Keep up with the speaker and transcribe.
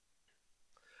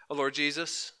Oh, Lord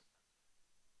Jesus,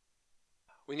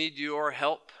 we need your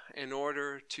help in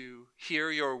order to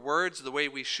hear your words the way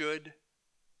we should.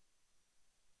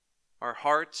 Our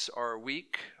hearts are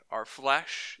weak. Our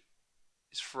flesh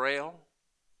is frail.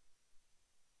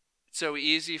 It's so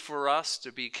easy for us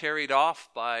to be carried off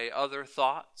by other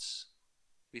thoughts,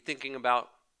 be thinking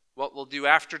about what we'll do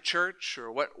after church or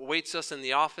what awaits us in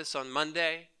the office on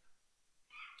Monday,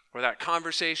 or that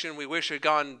conversation we wish had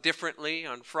gone differently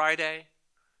on Friday.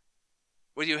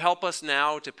 Would you help us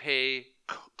now to pay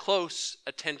close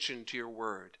attention to your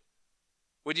word?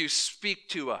 Would you speak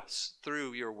to us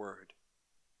through your word?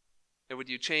 And would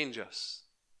you change us?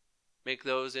 Make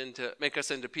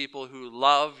us into people who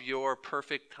love your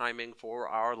perfect timing for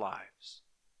our lives.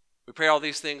 We pray all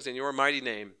these things in your mighty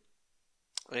name.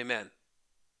 Amen.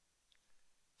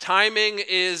 Timing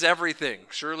is everything.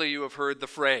 Surely you have heard the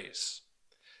phrase.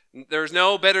 There's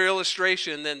no better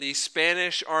illustration than the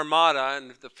Spanish Armada in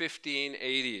the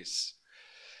 1580s.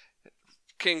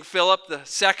 King Philip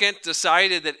II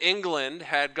decided that England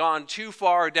had gone too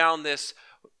far down this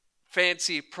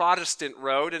fancy Protestant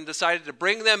road and decided to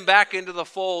bring them back into the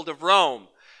fold of Rome.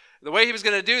 The way he was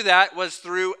going to do that was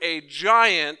through a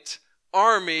giant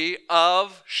army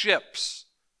of ships,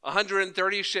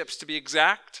 130 ships to be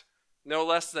exact, no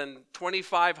less than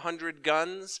 2,500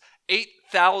 guns,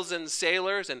 8,000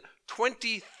 sailors, and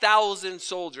 20,000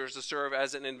 soldiers to serve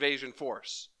as an invasion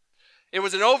force. It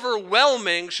was an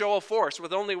overwhelming show of force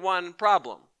with only one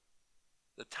problem.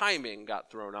 The timing got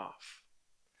thrown off.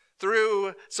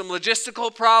 Through some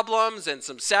logistical problems and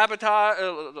some sabotage,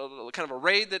 kind of a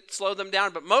raid that slowed them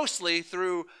down, but mostly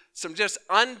through some just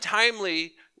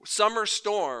untimely summer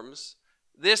storms,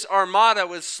 this armada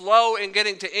was slow in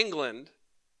getting to England,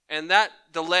 and that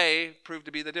delay proved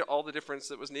to be all the difference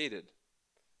that was needed.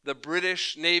 The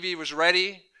British Navy was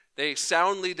ready. They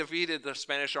soundly defeated the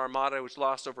Spanish Armada, which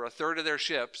lost over a third of their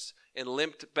ships and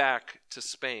limped back to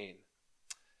Spain.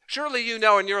 Surely you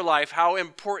know in your life how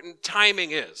important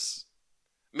timing is.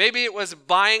 Maybe it was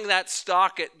buying that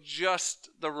stock at just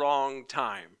the wrong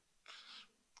time,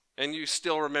 and you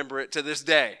still remember it to this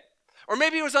day. Or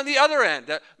maybe it was on the other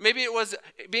end. Maybe it was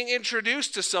being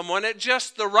introduced to someone at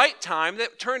just the right time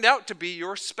that turned out to be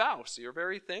your spouse you're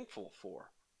very thankful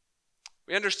for.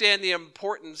 We understand the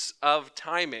importance of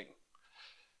timing,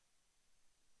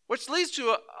 which leads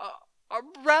to a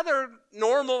rather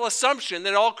normal assumption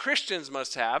that all Christians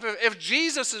must have. If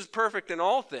Jesus is perfect in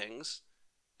all things,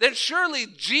 then surely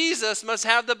Jesus must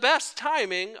have the best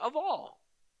timing of all.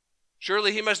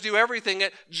 Surely he must do everything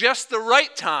at just the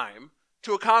right time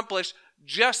to accomplish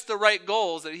just the right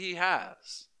goals that he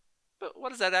has. But what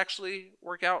does that actually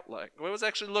work out like? What does it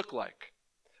actually look like?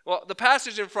 Well, the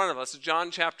passage in front of us, John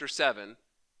chapter 7,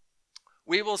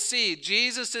 we will see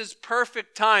Jesus'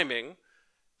 perfect timing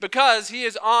because he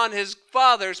is on his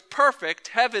Father's perfect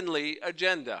heavenly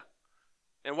agenda.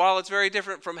 And while it's very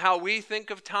different from how we think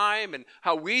of time and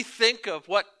how we think of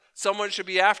what someone should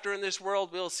be after in this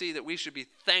world, we'll see that we should be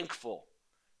thankful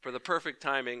for the perfect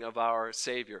timing of our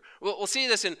Savior. We'll see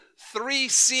this in 3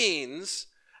 scenes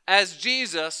as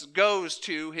Jesus goes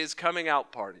to his coming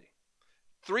out party.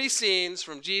 3 scenes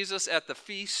from Jesus at the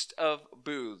Feast of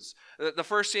Booths. The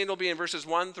first scene will be in verses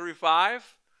 1 through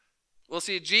 5. We'll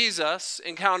see Jesus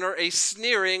encounter a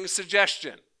sneering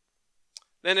suggestion.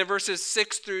 Then in verses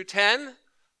 6 through 10,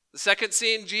 the second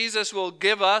scene, Jesus will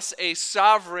give us a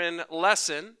sovereign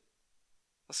lesson.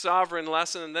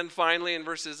 And then finally in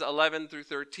verses 11 through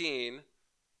 13,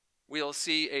 we'll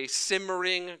see a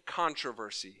simmering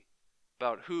controversy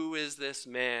about who is this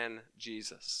man,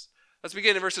 Jesus. Let's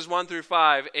begin in verses 1 through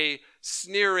 5, a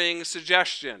sneering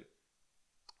suggestion.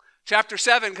 Chapter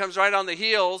 7 comes right on the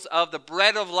heels of the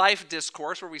Bread of Life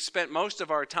discourse, where we spent most of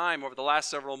our time over the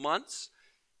last several months.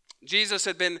 Jesus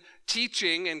had been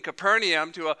teaching in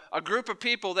Capernaum to a group of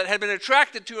people that had been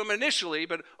attracted to him initially,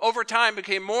 but over time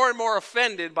became more and more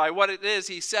offended by what it is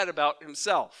he said about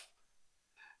himself.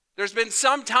 There's been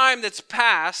some time that's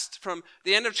passed from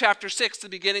the end of chapter 6 to the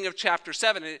beginning of chapter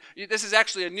 7. This is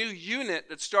actually a new unit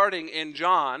that's starting in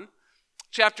John.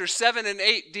 Chapters 7 and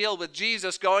 8 deal with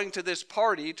Jesus going to this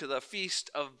party, to the Feast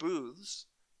of Booths.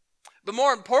 But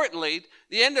more importantly,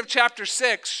 the end of chapter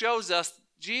 6 shows us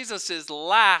Jesus'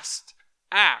 last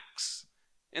acts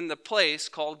in the place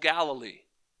called Galilee.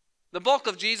 The bulk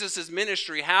of Jesus'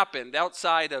 ministry happened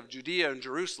outside of Judea and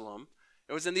Jerusalem.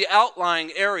 It was in the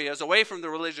outlying areas, away from the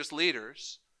religious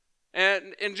leaders.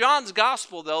 And in John's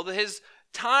gospel, though, his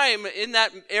time in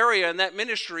that area and that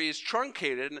ministry is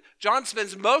truncated. And John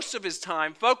spends most of his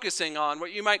time focusing on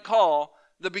what you might call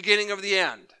the beginning of the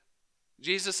end.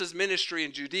 Jesus' ministry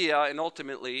in Judea and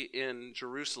ultimately in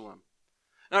Jerusalem.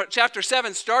 Now, chapter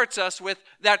 7 starts us with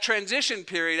that transition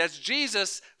period as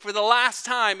Jesus, for the last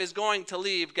time, is going to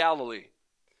leave Galilee.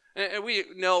 And we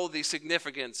know the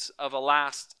significance of a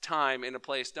last time in a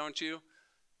place, don't you?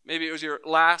 Maybe it was your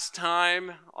last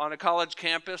time on a college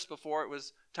campus before it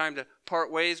was time to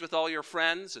part ways with all your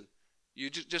friends, and you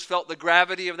just felt the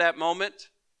gravity of that moment.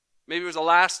 Maybe it was the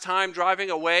last time driving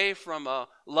away from a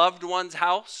loved one's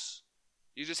house.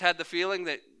 You just had the feeling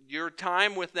that your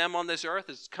time with them on this earth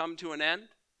has come to an end.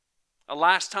 A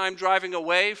last time driving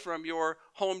away from your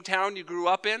hometown you grew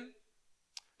up in.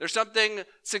 There's something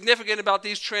significant about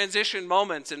these transition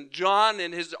moments, and John,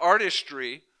 in his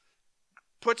artistry,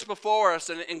 puts before us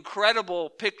an incredible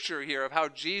picture here of how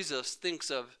Jesus thinks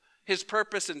of his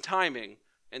purpose and timing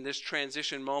in this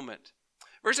transition moment.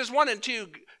 Verses 1 and 2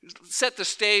 set the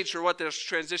stage for what this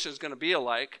transition is going to be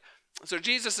like. So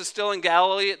Jesus is still in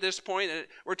Galilee at this point, and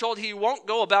we're told he won't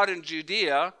go about in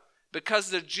Judea because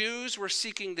the Jews were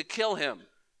seeking to kill him.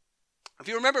 If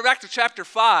you remember back to chapter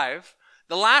 5,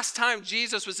 the last time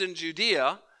Jesus was in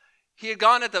Judea, he had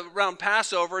gone around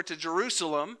Passover to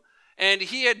Jerusalem, and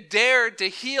he had dared to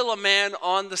heal a man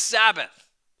on the Sabbath.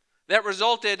 That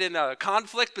resulted in a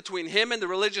conflict between him and the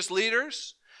religious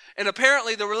leaders. And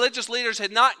apparently the religious leaders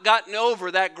had not gotten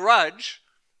over that grudge.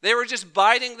 They were just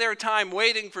biding their time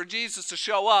waiting for Jesus to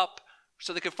show up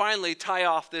so they could finally tie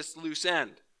off this loose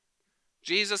end.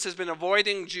 Jesus has been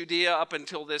avoiding Judea up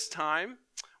until this time.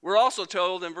 We're also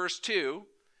told in verse 2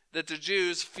 that the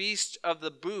Jews' Feast of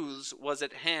the Booths was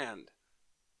at hand.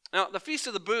 Now, the Feast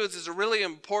of the Booths is a really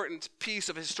important piece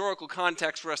of historical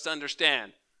context for us to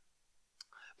understand.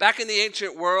 Back in the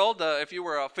ancient world, if you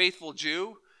were a faithful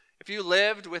Jew, if you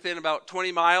lived within about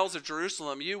 20 miles of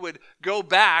Jerusalem, you would go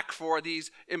back for these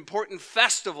important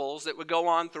festivals that would go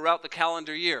on throughout the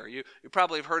calendar year. You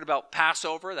probably have heard about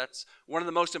Passover. That's one of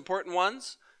the most important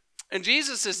ones. In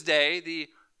Jesus' day, the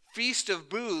Feast of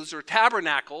Booths or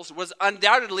Tabernacles was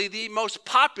undoubtedly the most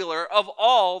popular of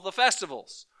all the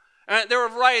festivals. And there were a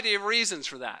variety of reasons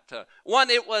for that. One,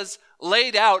 it was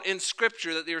laid out in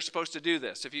Scripture that they were supposed to do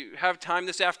this. If you have time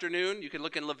this afternoon, you can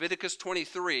look in Leviticus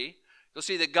 23. You'll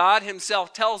see that God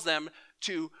himself tells them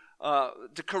to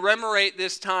commemorate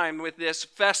this time with this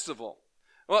festival.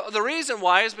 Well, the reason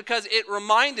why is because it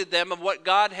reminded them of what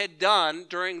God had done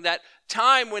during that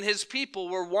time when his people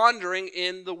were wandering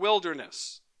in the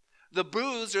wilderness. The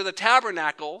booths or the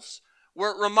tabernacles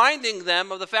were reminding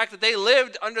them of the fact that they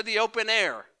lived under the open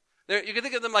air. You can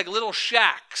think of them like little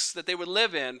shacks that they would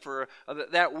live in for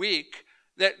that week,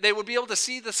 that they would be able to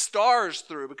see the stars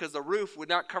through because the roof would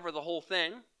not cover the whole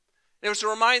thing. It was to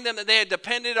remind them that they had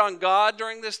depended on God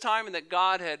during this time and that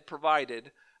God had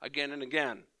provided again and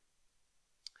again.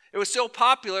 It was so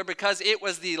popular because it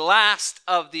was the last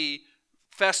of the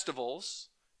festivals.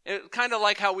 It, kind of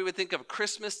like how we would think of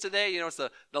Christmas today. You know, it's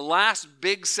the last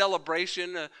big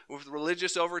celebration with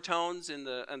religious overtones in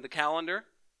the calendar.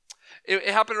 It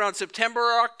happened around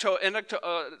September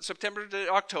to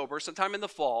October, sometime in the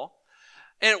fall.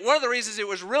 And one of the reasons it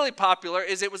was really popular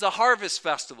is it was a harvest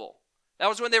festival. That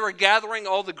was when they were gathering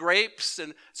all the grapes,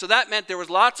 and so that meant there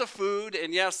was lots of food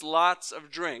and, yes, lots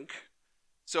of drink.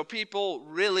 So people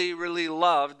really, really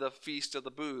loved the Feast of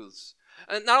the Booths.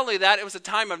 And not only that, it was a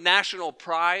time of national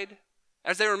pride.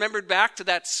 As they remembered back to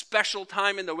that special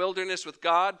time in the wilderness with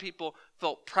God, people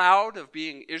felt proud of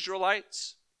being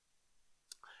Israelites.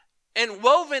 And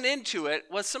woven into it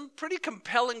was some pretty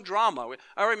compelling drama.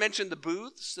 I already mentioned the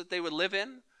booths that they would live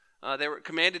in. They were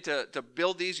commanded to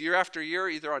build these year after year,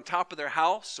 either on top of their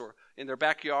house or in their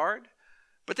backyard.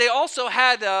 But they also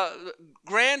had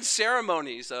grand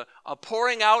ceremonies, a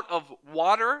pouring out of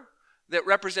water that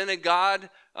represented God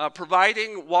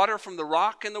providing water from the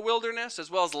rock in the wilderness, as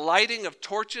well as lighting of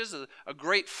torches, a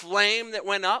great flame that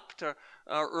went up to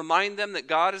remind them that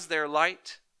God is their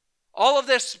light. All of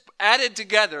this added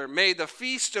together made the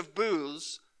Feast of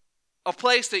Booths a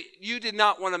place that you did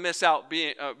not want to miss out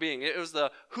being. It was the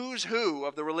who's who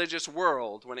of the religious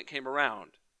world when it came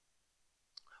around.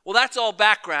 Well, that's all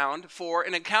background for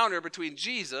an encounter between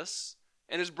Jesus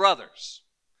and his brothers.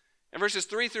 In verses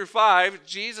 3 through 5,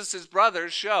 Jesus'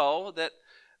 brothers show that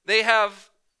they have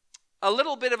a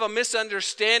little bit of a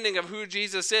misunderstanding of who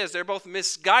Jesus is. They're both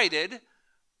misguided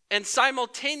and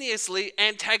simultaneously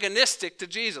antagonistic to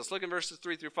Jesus. Look in verses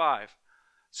 3 through 5.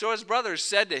 So his brothers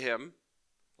said to him,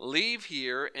 "Leave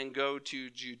here and go to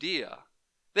Judea,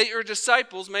 that your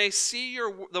disciples may see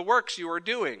the works you are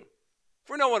doing.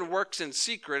 For no one works in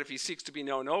secret if he seeks to be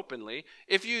known openly.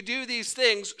 If you do these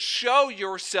things, show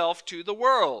yourself to the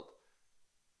world."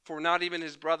 For not even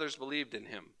his brothers believed in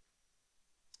him.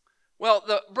 Well,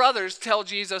 the brothers tell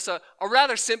Jesus a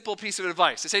rather simple piece of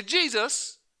advice. They say,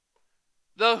 "Jesus,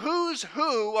 The who's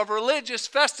who of religious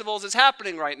festivals is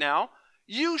happening right now.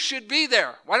 You should be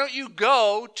there. Why don't you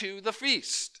go to the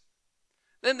feast?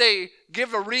 Then they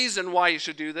give a reason why you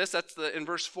should do this. That's in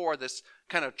verse 4, this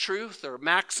kind of truth or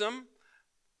maxim.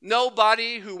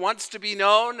 Nobody who wants to be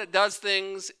known does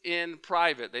things in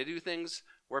private. They do things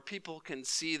where people can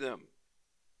see them.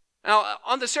 Now,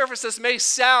 on the surface, this may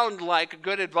sound like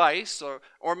good advice,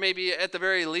 or maybe at the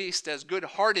very least as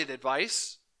good-hearted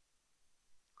advice.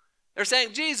 They're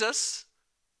saying, Jesus,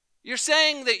 you're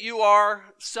saying that you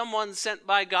are someone sent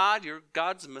by God, you're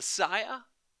God's Messiah?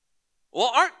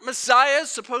 Well, aren't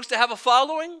Messiahs supposed to have a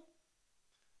following?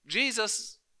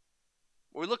 Jesus,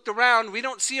 we looked around, we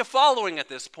don't see a following at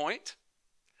this point.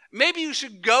 Maybe you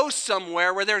should go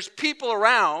somewhere where there's people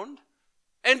around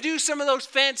and do some of those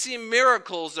fancy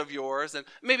miracles of yours, and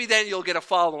maybe then you'll get a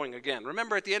following again.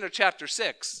 Remember at the end of chapter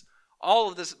 6,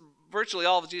 virtually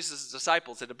all of Jesus'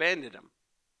 disciples had abandoned him.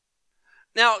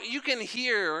 Now, you can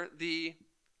hear the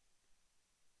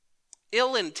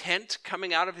ill intent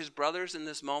coming out of his brothers in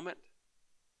this moment.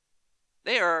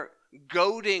 They are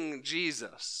goading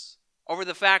Jesus over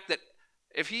the fact that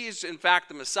if he's in fact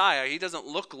the Messiah, he doesn't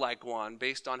look like one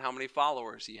based on how many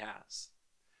followers he has.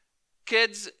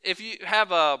 Kids, if you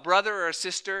have a brother or a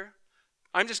sister,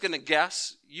 I'm just going to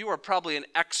guess you are probably an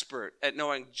expert at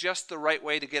knowing just the right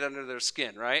way to get under their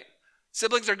skin, right?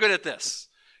 Siblings are good at this.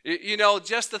 You know,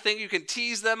 just the thing you can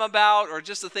tease them about, or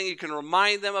just the thing you can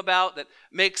remind them about that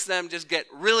makes them just get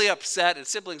really upset. And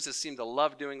siblings just seem to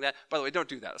love doing that. By the way, don't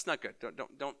do that. It's not good.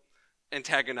 Don't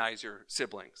antagonize your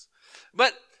siblings.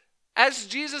 But as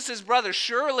Jesus' brothers,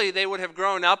 surely they would have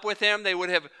grown up with him. They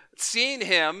would have seen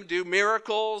him do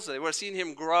miracles. They would have seen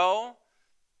him grow.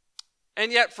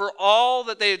 And yet, for all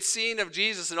that they had seen of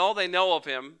Jesus and all they know of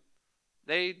him,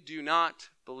 they do not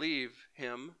believe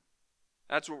him.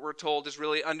 That's what we're told is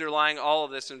really underlying all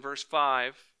of this in verse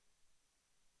 5.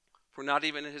 For not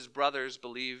even his brothers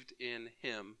believed in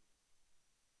him.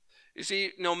 You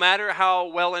see, no matter how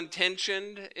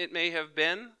well-intentioned it may have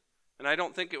been, and I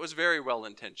don't think it was very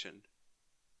well-intentioned,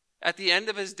 at the end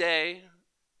of his day,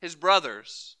 his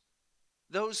brothers,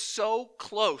 those so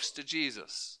close to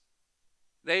Jesus,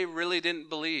 they really didn't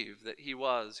believe that he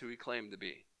was who he claimed to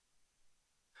be.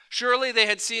 Surely they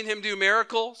had seen him do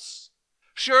miracles.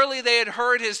 Surely they had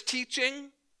heard his teaching.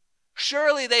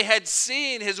 Surely they had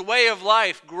seen his way of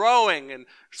life growing in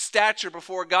stature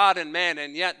before God and man.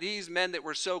 And yet these men that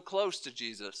were so close to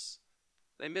Jesus,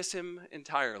 they miss him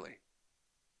entirely.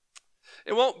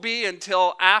 It won't be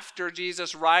until after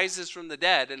Jesus rises from the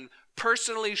dead and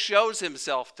personally shows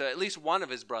himself to at least one of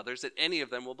his brothers that any of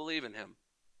them will believe in him.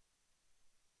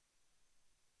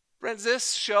 Friends,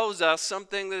 this shows us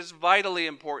something that is vitally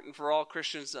important for all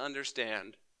Christians to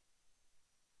understand.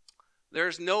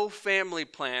 There's no family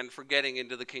plan for getting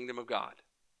into the kingdom of God.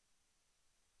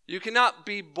 You cannot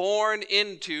be born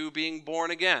into being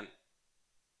born again.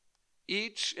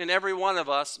 Each and every one of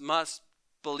us must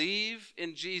believe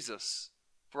in Jesus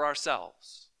for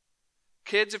ourselves.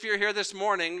 Kids, if you're here this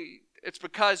morning, it's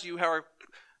because you are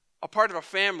a part of a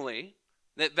family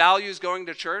that values going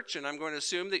to church, and I'm going to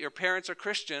assume that your parents are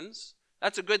Christians.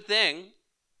 That's a good thing.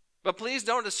 But please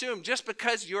don't assume just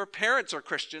because your parents are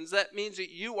Christians, that means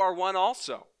that you are one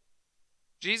also.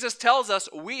 Jesus tells us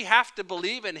we have to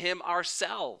believe in him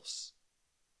ourselves.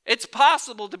 It's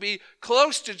possible to be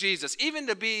close to Jesus, even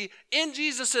to be in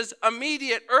Jesus'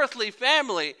 immediate earthly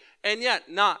family, and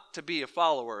yet not to be a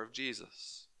follower of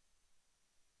Jesus.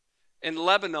 In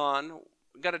Lebanon,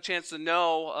 we got a chance to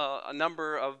know a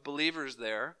number of believers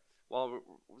there while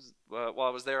I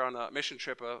was there on a mission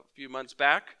trip a few months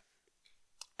back.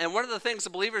 And one of the things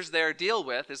the believers there deal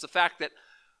with is the fact that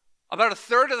about a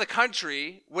third of the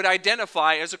country would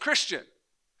identify as a Christian.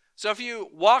 So if you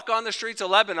walk on the streets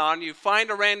of Lebanon, you find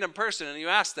a random person and you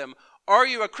ask them, are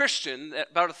you a Christian?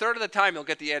 About a third of the time you'll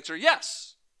get the answer,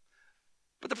 yes.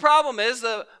 But the problem is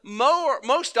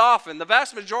most often, the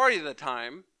vast majority of the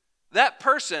time, that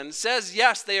person says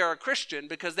yes, they are a Christian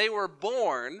because they were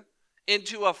born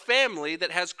into a family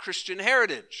that has Christian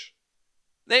heritage.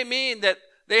 They mean that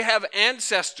they have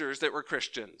ancestors that were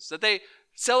Christians, that they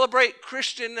celebrate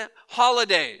Christian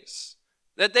holidays,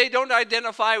 that they don't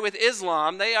identify with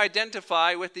Islam, they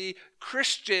identify with the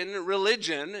Christian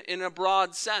religion in a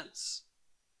broad sense.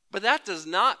 But that does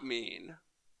not mean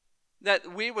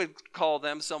that we would call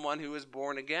them someone who is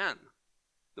born again.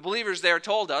 The believers there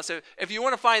told us, if you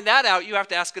want to find that out, you have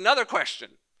to ask another question.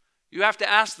 You have to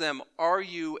ask them, are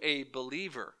you a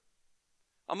believer?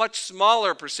 A much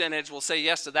smaller percentage will say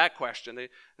yes to that question.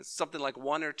 It's something like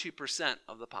 1 or 2%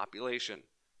 of the population.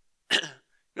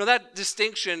 That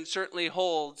distinction certainly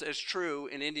holds as true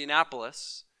in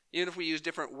Indianapolis, even if we use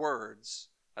different words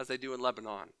as they do in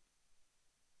Lebanon.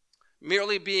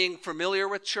 Merely being familiar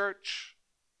with church,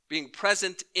 being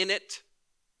present in it,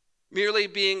 merely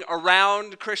being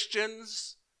around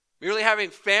Christians, merely having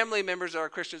family members that are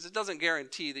Christians, it doesn't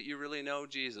guarantee that you really know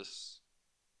Jesus.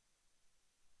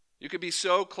 You could be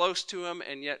so close to him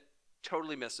and yet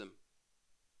totally miss him.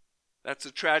 That's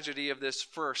the tragedy of this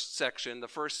first section, the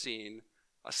first scene,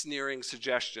 a sneering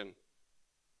suggestion.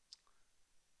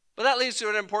 But that leads to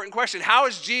an important question. How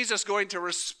is Jesus going to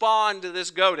respond to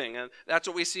this goading? And that's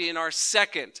what we see in our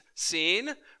second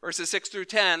scene, verses 6 through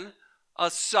 10, a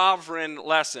sovereign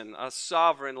lesson, a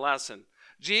sovereign lesson.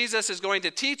 Jesus is going to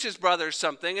teach his brothers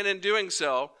something, and in doing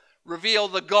so, reveal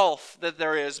the gulf that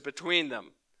there is between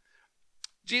them.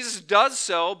 Jesus does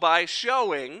so by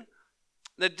showing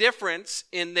the difference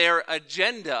in their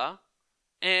agenda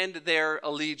and their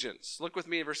allegiance. Look with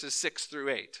me at verses 6 through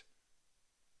 8.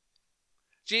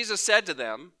 Jesus said to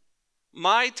them,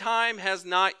 "My time has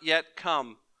not yet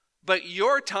come, but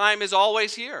your time is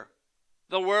always here.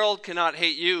 The world cannot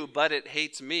hate you, but it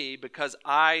hates me because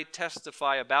I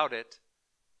testify about it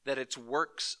that its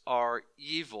works are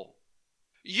evil.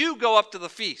 You go up to the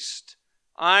feast.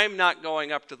 I'm not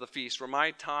going up to the feast, for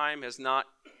my time has not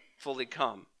fully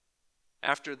come."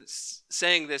 After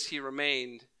saying this, he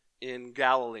remained in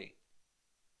Galilee.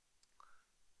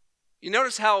 You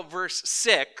notice how verse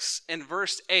 6 and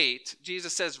verse 8,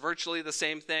 Jesus says virtually the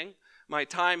same thing. My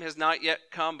time has not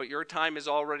yet come, but your time is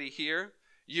already here.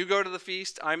 You go to the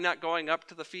feast, I'm not going up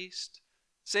to the feast.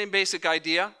 Same basic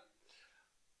idea.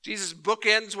 Jesus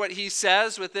bookends what he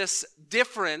says with this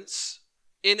difference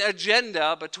in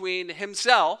agenda between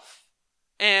himself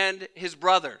and his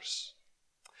brothers.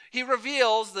 He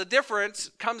reveals the difference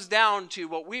comes down to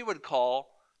what we would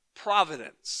call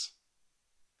providence.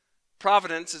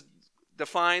 Providence is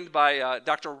defined by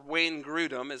Dr. Wayne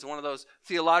Grudem as one of those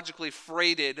theologically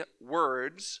freighted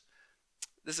words.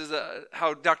 This is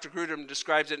how Dr. Grudem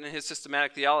describes it in his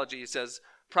systematic theology. He says,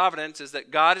 providence is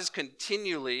that God is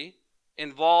continually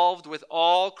involved with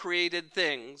all created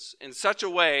things in such a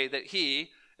way that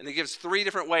he, and he gives 3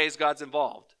 different ways God's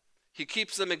involved. He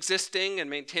keeps them existing and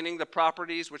maintaining the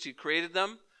properties which he created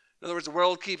them. In other words, the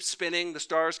world keeps spinning, the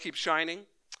stars keep shining.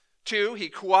 2, he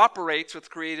cooperates with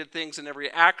created things in every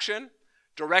action,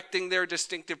 directing their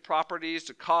distinctive properties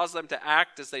to cause them to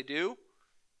act as they do.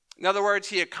 In other words,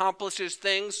 he accomplishes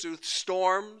things through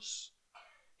storms.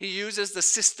 He uses the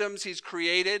systems he's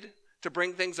created to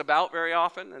bring things about very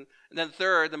often. And then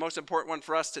 3rd, the most important one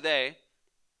for us today,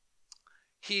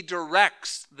 he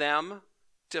directs them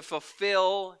to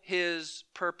fulfill his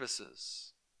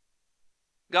purposes.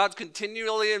 God's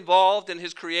continually involved in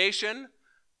his creation,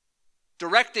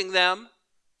 directing them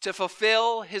to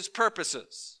fulfill his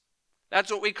purposes. That's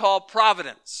what we call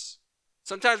providence.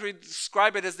 Sometimes we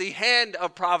describe it as the hand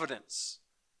of providence.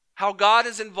 How God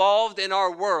is involved in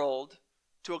our world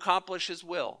to accomplish his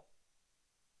will.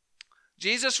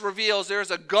 Jesus reveals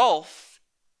there's a gulf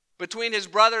between his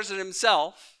brothers and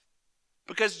himself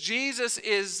because Jesus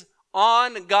is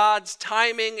on God's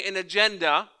timing and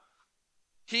agenda.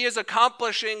 He is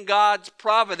accomplishing God's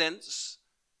providence,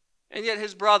 and yet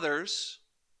his brothers,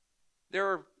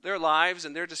 their lives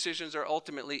and their decisions are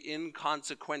ultimately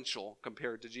inconsequential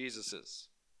compared to Jesus's.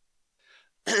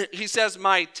 He says,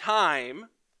 my time,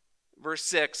 verse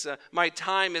 6, my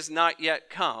time is not yet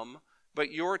come,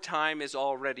 but your time is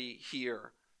already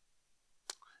here.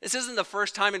 This isn't the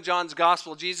first time in John's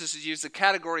gospel Jesus has used the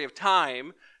category of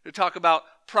time to talk about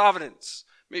providence.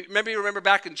 Maybe you remember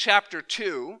back in chapter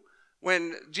 2,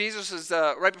 when Jesus is,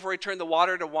 right before he turned the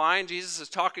water to wine, Jesus is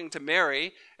talking to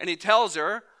Mary, and he tells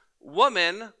her,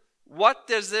 woman, what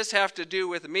does this have to do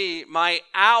with me? My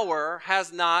hour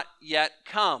has not yet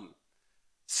come.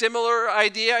 Similar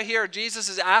idea here. Jesus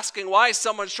is asking why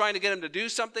someone's trying to get him to do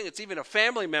something. It's even a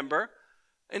family member.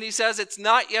 And he says it's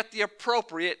not yet the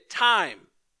appropriate time.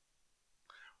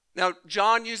 Now,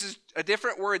 John uses a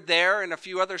different word there in a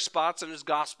few other spots in his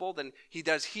gospel than he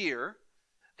does here.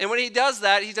 And when he does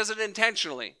that, he does it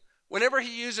intentionally. Whenever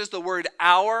he uses the word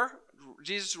hour,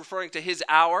 Jesus is referring to his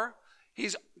hour,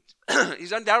 he's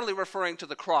undoubtedly referring to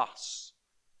the cross.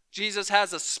 Jesus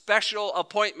has a special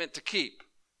appointment to keep,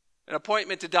 an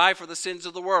appointment to die for the sins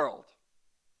of the world.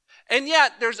 And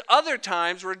yet, there's other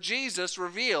times where Jesus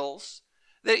reveals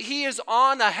that he is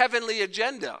on a heavenly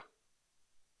agenda,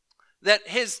 that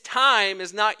his time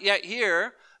is not yet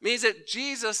here, means that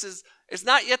Jesus it's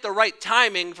not yet the right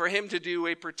timing for him to do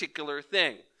a particular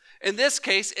thing. In this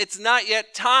case, it's not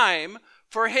yet time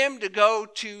for him to go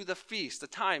to the feast. The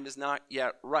time is not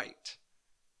yet right.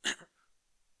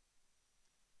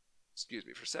 Excuse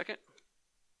me for a second.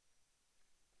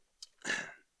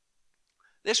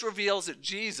 This reveals that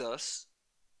Jesus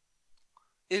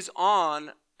is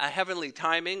on a heavenly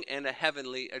timing and a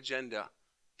heavenly agenda.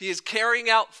 He is carrying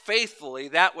out faithfully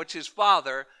that which his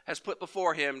Father has put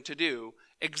before him to do,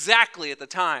 exactly at the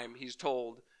time he's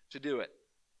told to do it.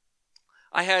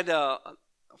 I had a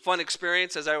fun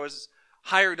experience as I was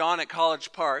hired on at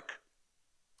College Park.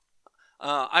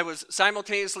 I was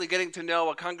simultaneously getting to know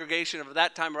a congregation of, at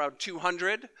that time, around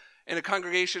 200 and a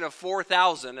congregation of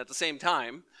 4,000 at the same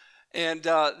time. And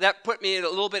that put me in a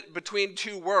little bit between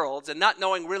two worlds and not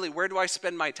knowing really where do I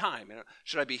spend my time.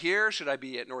 Should I be here? Should I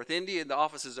be at North Indy in the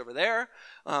offices over there?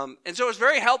 And so it was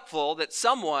very helpful that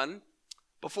someone,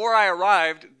 before I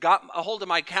arrived, got a hold of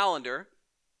my calendar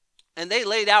and they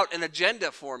laid out an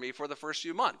agenda for me for the first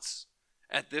few months.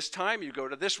 At this time, you go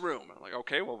to this room. I'm like,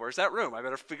 okay, well, where's that room? I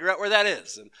better figure out where that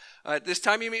is. And at this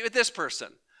time, you meet with this person.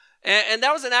 And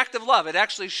that was an act of love. It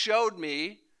actually showed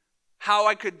me how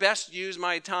I could best use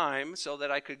my time so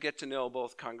that I could get to know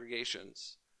both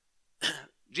congregations.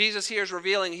 Jesus here is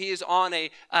revealing he is on a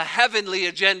heavenly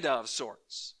agenda of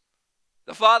sorts.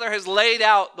 The Father has laid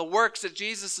out the works that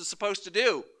Jesus is supposed to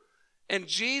do, and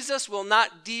Jesus will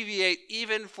not deviate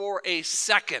even for a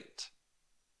second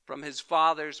from his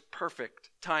Father's perfect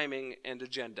timing and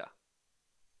agenda.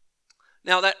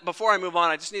 Now, that before I move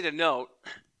on, I just need to note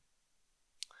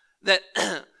that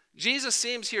Jesus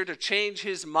seems here to change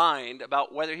his mind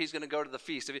about whether he's going to go to the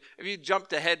feast. If you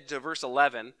jumped ahead to verse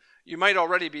 11, you might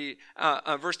already be,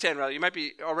 verse 10 rather, you might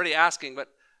be already asking, but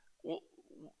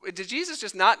did Jesus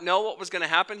just not know what was going to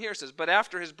happen here? It says, but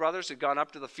after his brothers had gone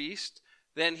up to the feast,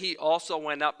 then he also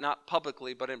went up, not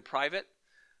publicly, but in private.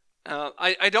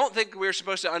 I don't think we're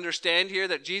supposed to understand here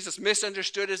that Jesus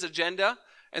misunderstood his agenda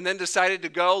and then decided to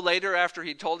go later after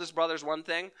he told his brothers one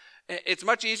thing. It's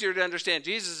much easier to understand.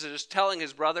 Jesus is just telling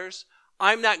his brothers,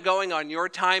 I'm not going on your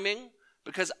timing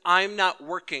because I'm not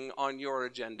working on your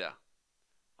agenda.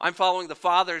 I'm following the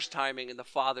Father's timing and the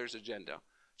Father's agenda.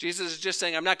 Jesus is just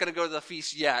saying, I'm not going to go to the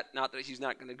feast yet, not that he's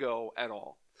not going to go at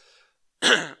all.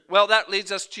 Well, that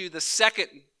leads us to the second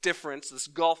difference, this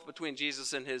gulf between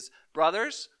Jesus and his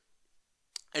brothers.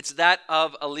 It's that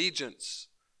of allegiance.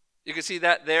 You can see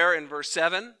that there in verse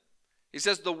 7. He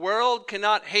says, the world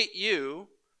cannot hate you,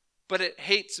 but it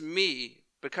hates me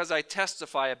because I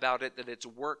testify about it that its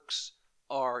works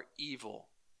are evil.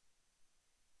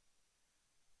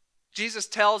 Jesus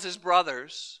tells his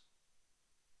brothers,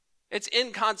 it's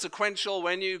inconsequential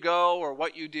when you go or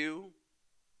what you do.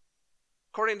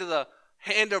 According to the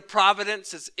hand of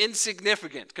providence, it's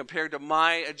insignificant compared to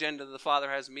my agenda the Father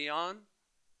has me on.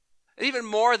 And even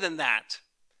more than that,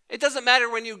 it doesn't matter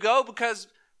when you go because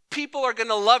people are going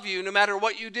to love you no matter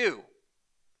what you do.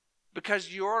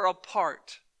 Because you're a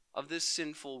part of this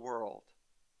sinful world.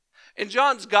 In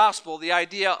John's gospel, the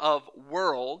idea of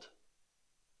world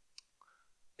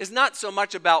is not so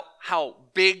much about how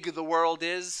big the world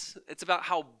is, it's about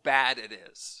how bad it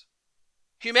is.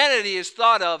 Humanity is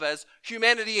thought of as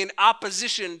humanity in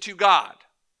opposition to God.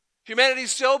 Humanity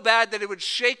is so bad that it would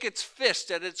shake its fist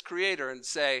at its creator and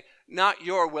say, not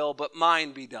your will, but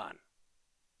mine be done.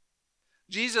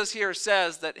 Jesus here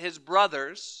says that his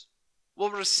brothers will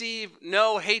receive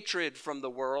no hatred from the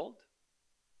world.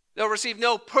 They'll receive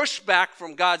no pushback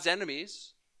from God's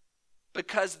enemies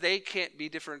because they can't be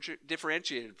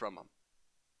differentiated from them.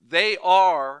 They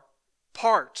are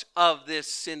part of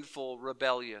this sinful,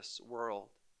 rebellious world.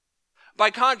 By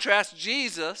contrast,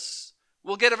 Jesus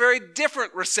will get a very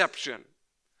different reception.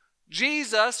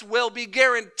 Jesus will be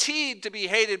guaranteed to be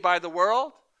hated by the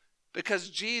world because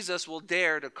Jesus will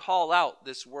dare to call out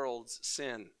this world's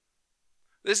sin.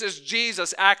 This is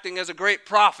Jesus acting as a great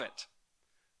prophet,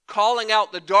 calling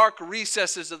out the dark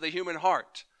recesses of the human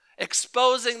heart,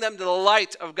 exposing them to the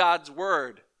light of God's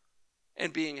word,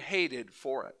 and being hated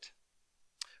for it.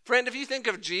 Friend, if you think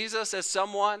of Jesus as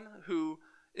someone who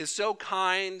is so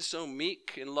kind, so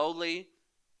meek and lowly,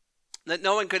 that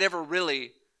no one could ever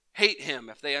really hate him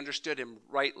if they understood him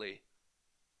rightly,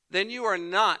 then you are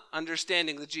not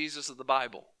understanding the Jesus of the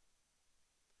Bible.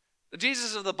 The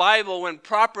Jesus of the Bible, when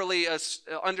properly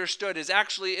understood, is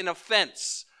actually an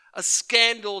offense, a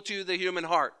scandal to the human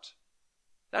heart.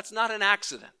 That's not an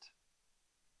accident.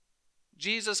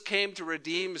 Jesus came to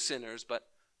redeem sinners, but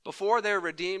before they're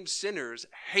redeemed, sinners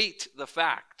hate the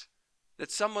fact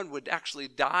that someone would actually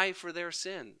die for their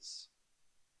sins.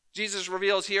 Jesus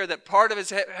reveals here that part of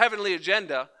his heavenly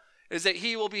agenda is that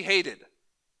he will be hated.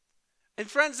 And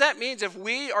friends, that means if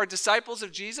we are disciples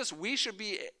of Jesus, we should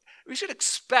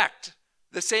expect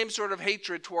the same sort of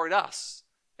hatred toward us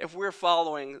if we're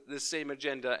following the same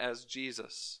agenda as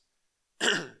Jesus.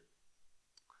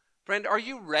 Friend, are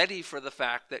you ready for the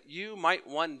fact that you might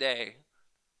one day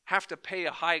have to pay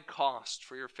a high cost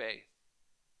for your faith.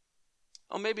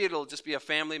 Oh, maybe it'll just be a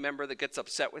family member that gets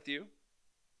upset with you.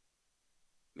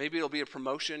 Maybe it'll be a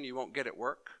promotion you won't get at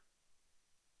work.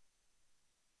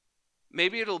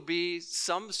 Maybe it'll be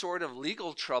some sort of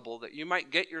legal trouble that you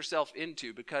might get yourself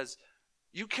into because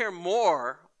you care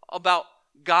more about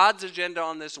God's agenda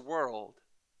on this world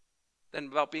than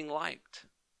about being liked.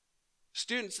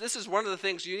 Students, this is one of the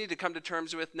things you need to come to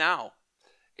terms with now.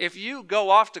 If you go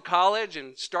off to college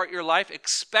and start your life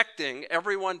expecting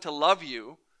everyone to love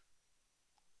you,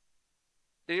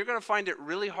 then you're going to find it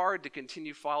really hard to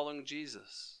continue following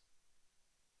Jesus.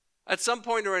 At some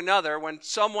point or another, when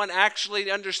someone actually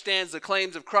understands the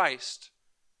claims of Christ,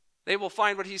 they will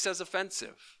find what he says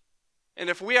offensive. And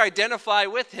if we identify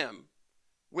with him,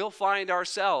 we'll find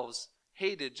ourselves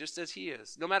hated just as he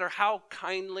is, no matter how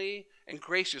kindly and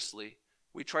graciously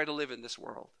we try to live in this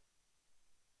world.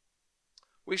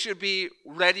 We should be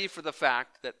ready for the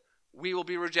fact that we will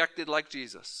be rejected like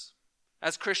Jesus.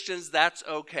 As Christians, that's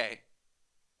okay.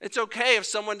 It's okay if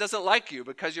someone doesn't like you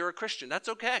because you're a Christian. That's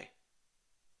okay.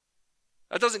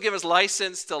 That doesn't give us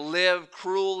license to live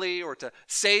cruelly or to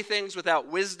say things without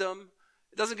wisdom.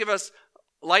 It doesn't give us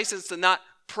license to not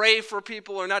pray for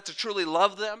people or not to truly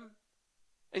love them.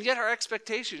 And yet our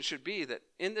expectation should be that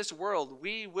in this world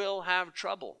we will have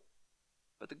trouble.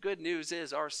 But the good news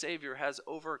is our Savior has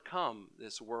overcome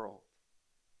this world.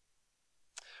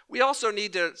 We also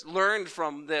need to learn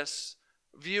from this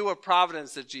view of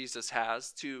providence that Jesus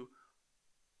has to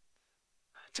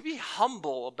be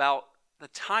humble about the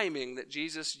timing that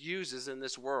Jesus uses in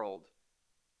this world.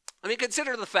 I mean,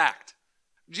 consider the fact.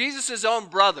 Jesus' own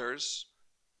brothers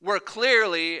were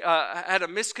clearly had a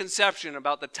misconception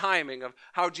about the timing of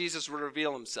how Jesus would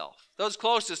reveal himself. Those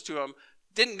closest to him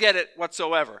didn't get it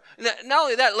whatsoever. And not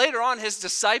only that, later on, his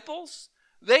disciples,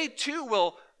 they too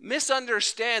will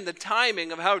misunderstand the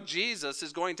timing of how Jesus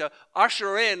is going to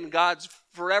usher in God's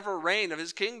forever reign of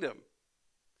his kingdom.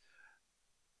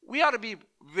 We ought to be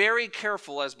very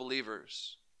careful as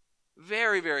believers,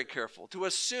 very, very careful, to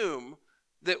assume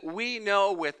that we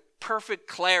know with perfect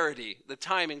clarity the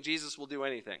timing Jesus will do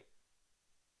anything.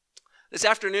 This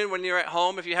afternoon when you're at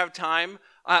home, if you have time,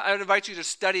 I would invite you to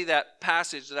study that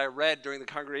passage that I read during the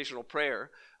congregational prayer,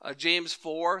 James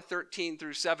 4, 13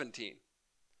 through 17.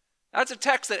 That's a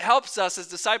text that helps us as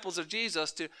disciples of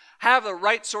Jesus to have the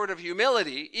right sort of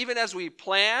humility, even as we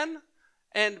plan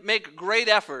and make great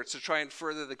efforts to try and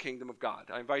further the kingdom of God.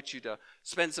 I invite you to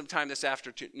spend some time this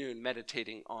afternoon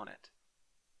meditating on it.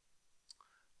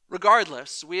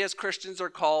 Regardless, we as Christians are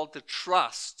called to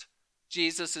trust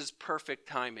Jesus' perfect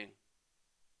timing.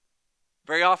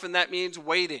 Very often that means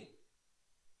waiting.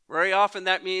 Very often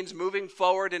that means moving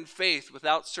forward in faith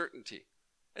without certainty.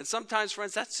 And sometimes,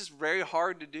 friends, that's just very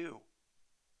hard to do.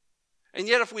 And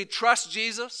yet if we trust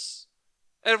Jesus,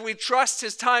 and if we trust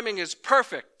his timing is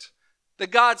perfect,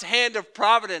 that God's hand of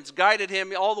providence guided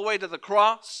him all the way to the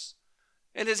cross,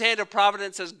 and his hand of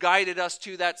providence has guided us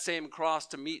to that same cross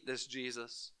to meet this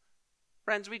Jesus.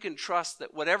 Friends, we can trust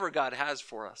that whatever God has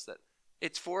for us, that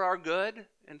it's for our good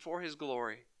and for his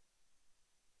glory.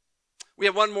 We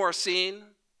have one more scene.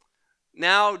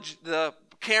 Now the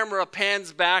camera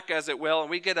pans back, as it will,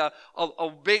 and we get a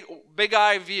big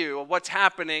eye view of what's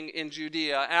happening in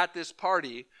Judea at this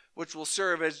party, which will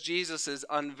serve as Jesus'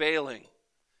 unveiling.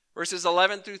 Verses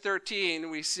 11 through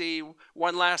 13, we see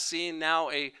one last scene,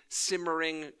 now a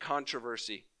simmering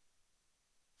controversy.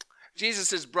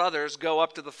 Jesus' brothers go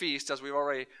up to the feast, as we've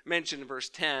already mentioned in verse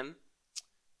 10.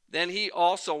 Then he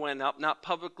also went up, not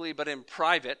publicly, but in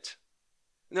private.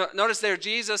 Notice there,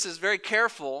 Jesus is very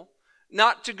careful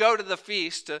not to go to the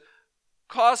feast to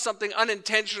cause something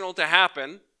unintentional to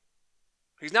happen.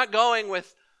 He's not going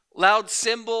with loud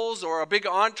cymbals or a big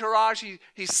entourage.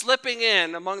 He's slipping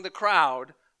in among the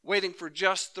crowd, waiting for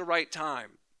just the right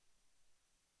time.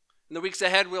 In the weeks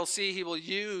ahead, we'll see he will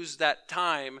use that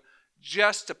time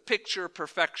just to picture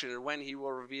perfection when he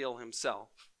will reveal himself.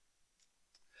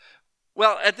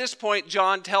 Well, at this point,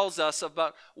 John tells us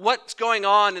about what's going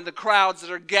on in the crowds that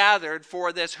are gathered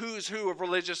for this who's who of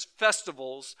religious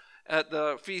festivals at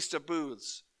the Feast of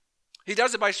Booths. He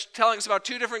does it by telling us about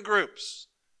two different groups,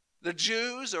 the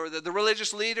Jews, or the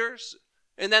religious leaders,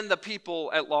 and then the people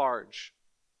at large.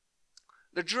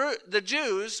 The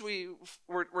Jews,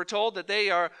 we're told that they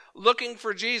are looking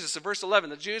for Jesus. In verse 11,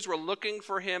 the Jews were looking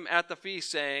for him at the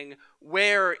feast, saying,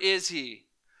 "Where is he?"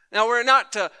 Now, we're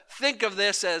not to think of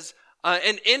this as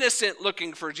an innocent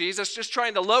looking for Jesus, just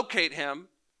trying to locate him.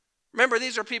 Remember,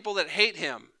 these are people that hate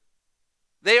him.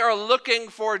 They are looking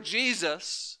for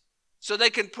Jesus so they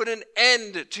can put an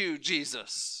end to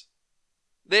Jesus.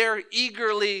 They're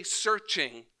eagerly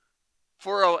searching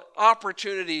for an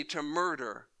opportunity to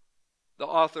murder the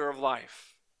author of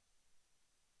life.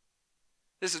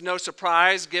 This is no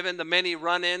surprise given the many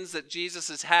run-ins that Jesus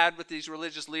has had with these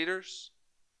religious leaders.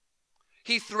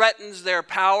 He threatens their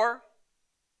power.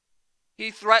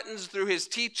 He threatens through his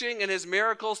teaching and his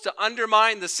miracles to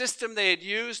undermine the system they had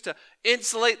used to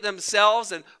insulate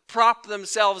themselves and prop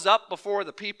themselves up before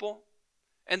the people.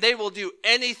 And they will do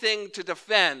anything to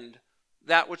defend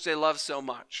that which they love so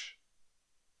much.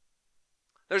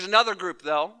 There's another group,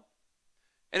 though.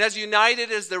 And as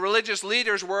united as the religious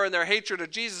leaders were in their hatred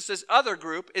of Jesus, this other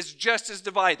group is just as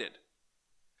divided.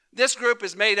 This group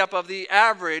is made up of the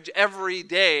average,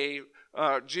 everyday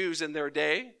Jews in their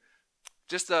day.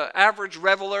 Just the average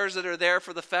revelers that are there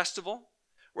for the festival.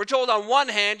 We're told on one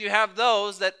hand you have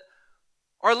those that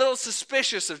are a little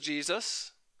suspicious of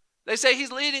Jesus. They say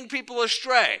he's leading people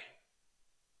astray.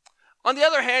 On the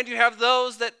other hand, you have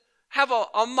those that have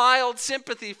a mild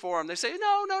sympathy for him. They say,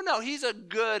 no, he's a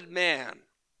good man.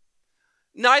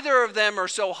 Neither of them are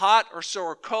so hot or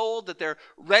so cold that they're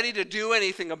ready to do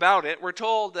anything about it. We're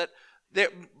told that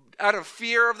out of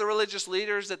fear of the religious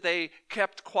leaders that they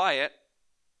kept quiet.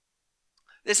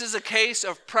 This is a case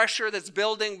of pressure that's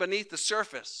building beneath the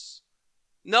surface.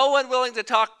 No one willing to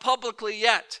talk publicly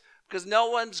yet because no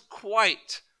one's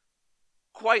quite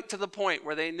to the point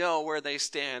where they know where they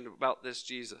stand about this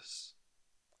Jesus.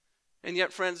 And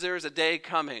yet, friends, there is a day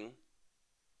coming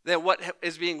that what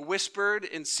is being whispered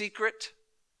in secret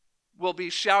will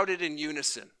be shouted in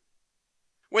unison.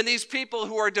 When these people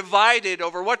who are divided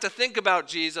over what to think about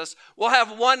Jesus will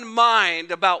have one mind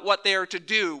about what they are to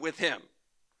do with him.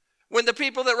 When the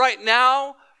people that right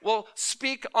now will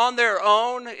speak on their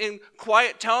own in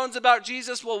quiet tones about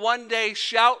Jesus will one day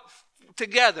shout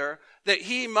together that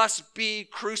he must be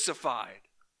crucified.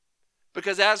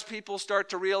 Because as people start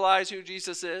to realize who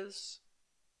Jesus is,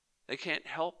 they can't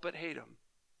help but hate him.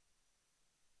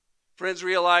 Friends,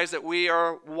 realize that we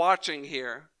are watching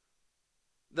here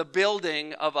the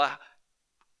building of a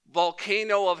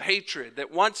volcano of hatred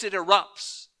that once it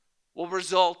erupts will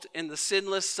result in the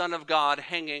sinless Son of God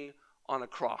hanging on a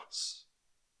cross.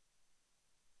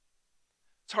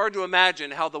 It's hard to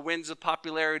imagine how the winds of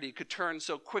popularity could turn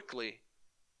so quickly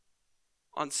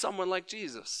on someone like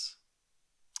Jesus.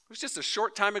 It was just a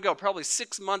short time ago, probably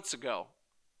 6 months ago,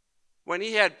 when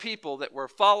he had people that were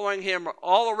following him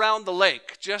all around the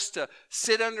lake just to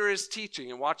sit under his teaching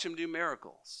and watch him do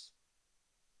miracles.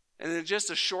 And in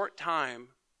just a short time,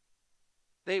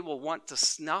 they will want to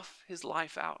snuff his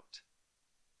life out.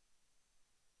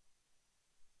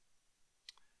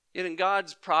 Yet in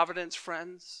God's providence,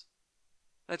 friends,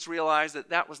 let's realize that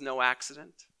that was no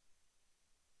accident.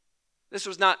 This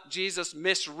was not Jesus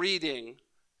misreading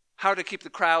how to keep the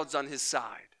crowds on his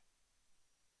side.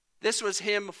 This was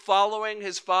him following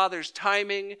his Father's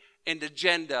timing and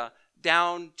agenda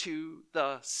down to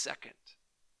the second.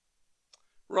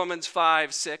 Romans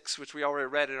 5:6, which we already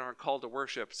read in our call to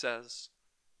worship, says,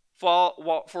 For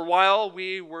while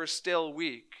we were still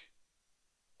weak,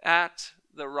 at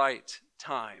the right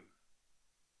time,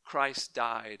 Christ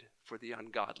died for the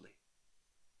ungodly.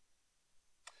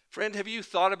 Friend, have you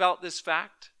thought about this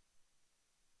fact?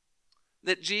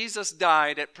 That Jesus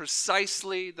died at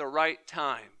precisely the right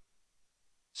time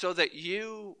so that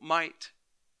you might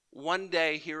one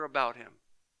day hear about him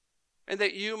and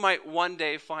that you might one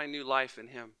day find new life in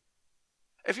him.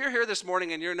 If you're here this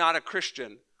morning and you're not a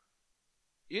Christian,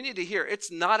 you need to hear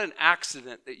it's not an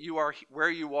accident that you are where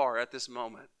you are at this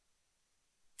moment.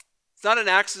 It's not an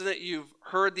accident you've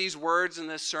heard these words in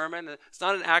this sermon. It's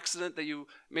not an accident that you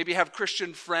maybe have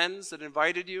Christian friends that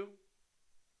invited you.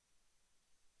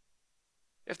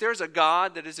 If there's a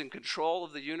God that is in control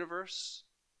of the universe,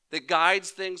 that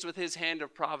guides things with his hand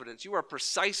of providence, you are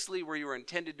precisely where you are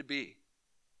intended to be.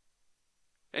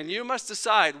 And you must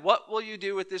decide, what will you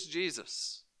do with this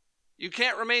Jesus? You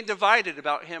can't remain divided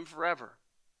about him forever.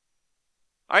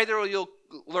 Either you'll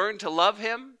learn to love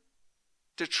him,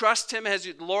 to trust him as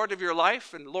the Lord of your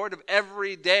life and Lord of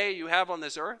every day you have on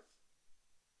this earth,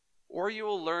 or you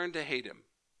will learn to hate him.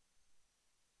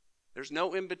 There's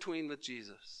no in-between with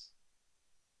Jesus.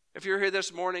 If you're here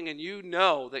this morning and you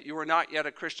know that you are not yet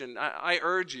a Christian, I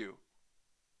urge you,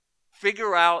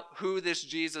 figure out who this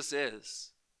Jesus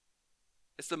is.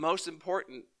 It's the most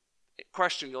important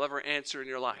question you'll ever answer in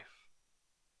your life.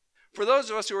 For those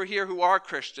of us who are here who are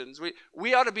Christians,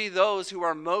 we ought to be those who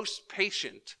are most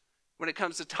patient when it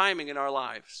comes to timing in our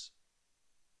lives.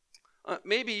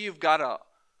 Maybe you've got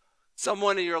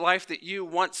someone in your life that you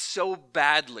want so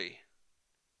badly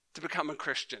to become a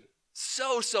Christian.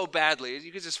 So badly.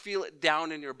 You can just feel it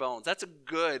down in your bones. That's a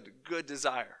good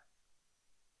desire.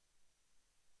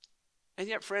 And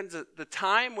yet, friends, the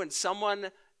time when someone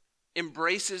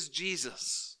embraces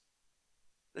Jesus,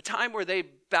 the time where they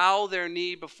bow their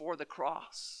knee before the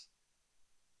cross,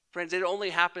 friends, it only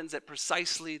happens at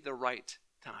precisely the right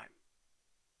time.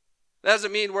 That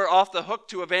doesn't mean we're off the hook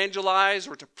to evangelize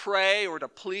or to pray or to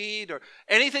plead or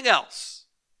anything else.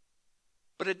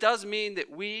 But it does mean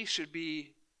that we should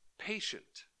be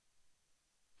patient,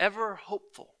 ever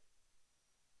hopeful,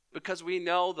 because we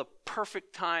know the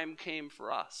perfect time came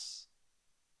for us.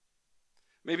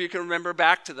 Maybe you can remember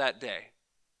back to that day,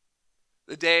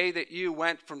 the day that you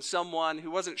went from someone who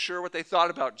wasn't sure what they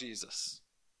thought about Jesus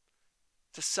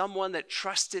to someone that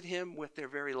trusted him with their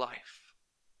very life.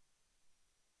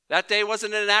 That day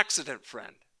wasn't an accident,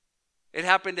 friend. It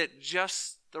happened at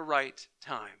just the right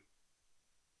time.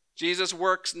 Jesus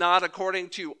works not according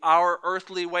to our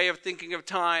earthly way of thinking of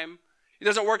time. He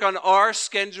doesn't work on our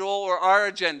schedule or our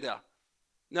agenda.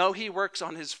 No, he works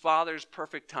on his Father's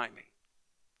perfect timing,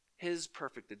 his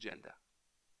perfect agenda.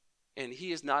 And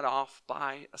he is not off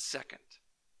by a second.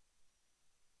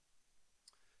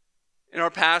 In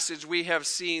our passage, we have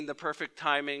seen the perfect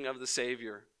timing of the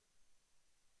Savior.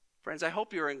 Friends, I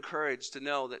hope you're encouraged to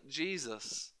know that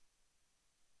Jesus,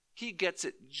 he gets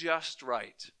it just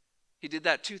right. He did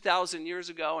that 2,000 years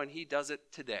ago, and he does it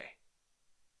today.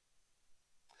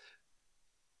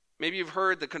 Maybe you've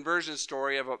heard the conversion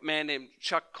story of a man named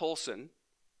Chuck Colson.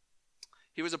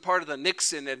 He was a part of the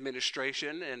Nixon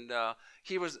administration, and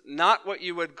he was not what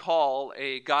you would call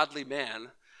a godly man.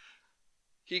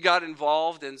 He got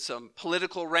involved in some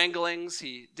political wranglings.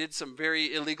 He did some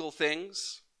very illegal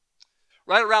things.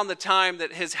 Right around the time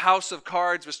that his house of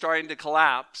cards was starting to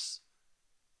collapse,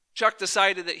 Chuck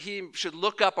decided that he should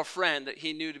look up a friend that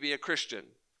he knew to be a Christian.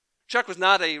 Chuck was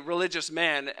not a religious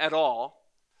man at all,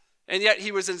 and yet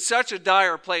he was in such a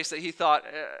dire place that he thought,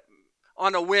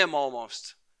 on a whim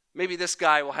almost, maybe this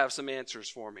guy will have some answers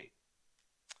for me.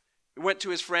 He went to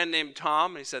his friend named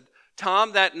Tom, and he said,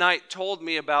 Tom that night told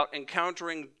me about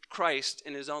encountering Christ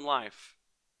in his own life.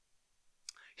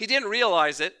 He didn't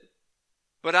realize it,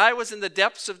 but I was in the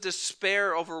depths of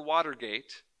despair over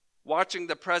Watergate, watching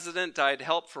the president I'd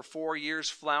helped for 4 years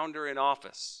flounder in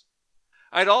office.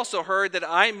 I'd also heard that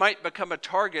I might become a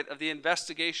target of the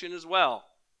investigation as well.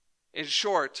 In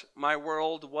short, my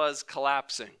world was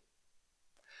collapsing.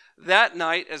 That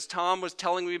night, as Tom was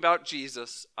telling me about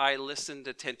Jesus, I listened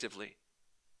attentively.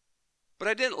 But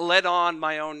I didn't let on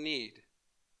my own need.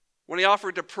 When he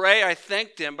offered to pray, I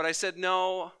thanked him, but I said,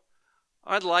 no,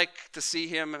 I'd like to see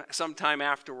him sometime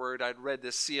afterward. I'd read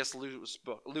this C.S. Lewis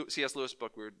book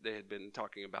they had been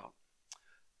talking about.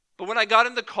 But when I got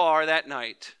in the car that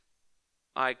night,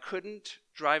 I couldn't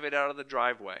drive it out of the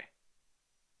driveway.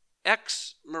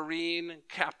 Ex-Marine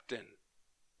captain,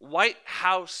 White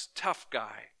House tough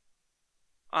guy.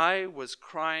 I was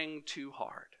crying too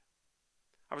hard.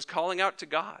 I was calling out to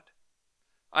God.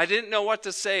 I didn't know what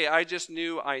to say. I just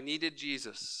knew I needed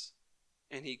Jesus,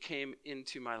 and he came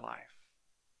into my life.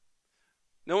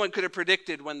 No one could have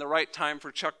predicted when the right time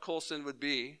for Chuck Colson would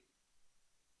be.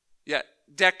 Yet,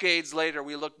 decades later,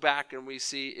 we look back and we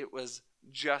see it was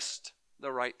just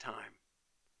the right time.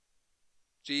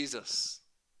 Jesus,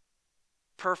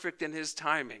 perfect in his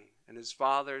timing and his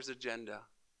Father's agenda,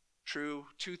 true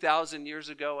 2,000 years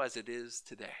ago as it is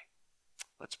today.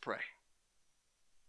 Let's pray.